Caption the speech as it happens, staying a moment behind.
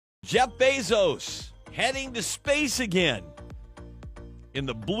Jeff Bezos heading to space again in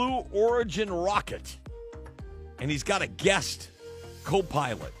the Blue Origin rocket. And he's got a guest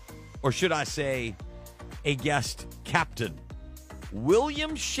co-pilot, or should I say a guest captain.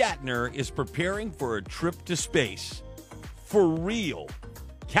 William Shatner is preparing for a trip to space. For real.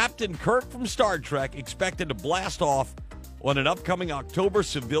 Captain Kirk from Star Trek expected to blast off on an upcoming October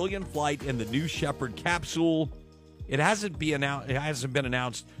civilian flight in the New Shepard capsule. It hasn't been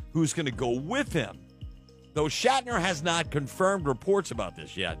announced who's going to go with him, though Shatner has not confirmed reports about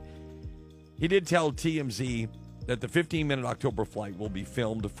this yet. He did tell TMZ that the 15-minute October flight will be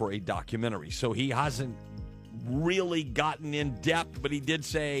filmed for a documentary, so he hasn't really gotten in depth, but he did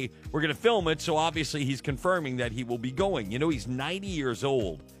say we're going to film it, so obviously he's confirming that he will be going. You know, he's 90 years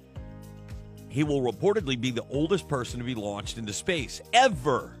old. He will reportedly be the oldest person to be launched into space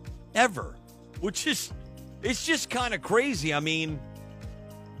ever, which is, it's just kind of crazy. I mean,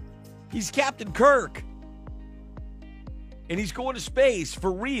 he's Captain Kirk, and he's going to space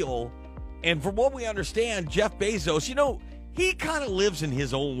for real. And from what we understand, Jeff Bezos, you know, he kind of lives in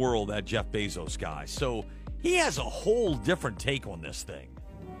his own world, that Jeff Bezos guy. So he has a whole different take on this thing.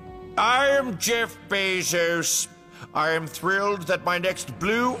 I am Jeff Bezos. I am thrilled that my next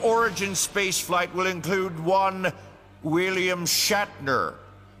Blue Origin space flight will include one William Shatner.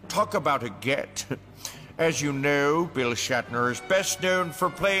 Talk about a get. As you know, Bill Shatner is best known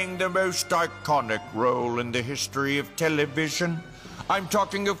for playing the most iconic role in the history of television. I'm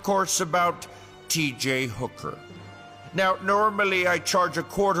talking, of course, about T.J. Hooker. Now, normally I charge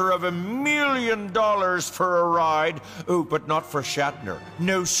 $250,000 for a ride. Oh, but not for Shatner.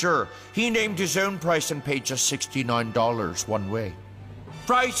 No, sir. He named his own price and paid just $69 one way.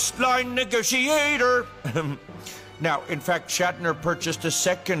 Priceline negotiator. Now, in fact, Shatner purchased a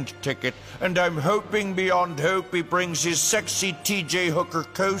second ticket, and I'm hoping beyond hope he brings his sexy T.J. Hooker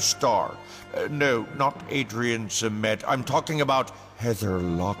co-star. No, not Adrian Zemet. I'm talking about Heather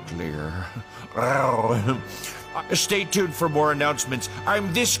Locklear. Stay tuned for more announcements.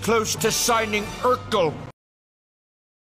 I'm this close to signing Urkel.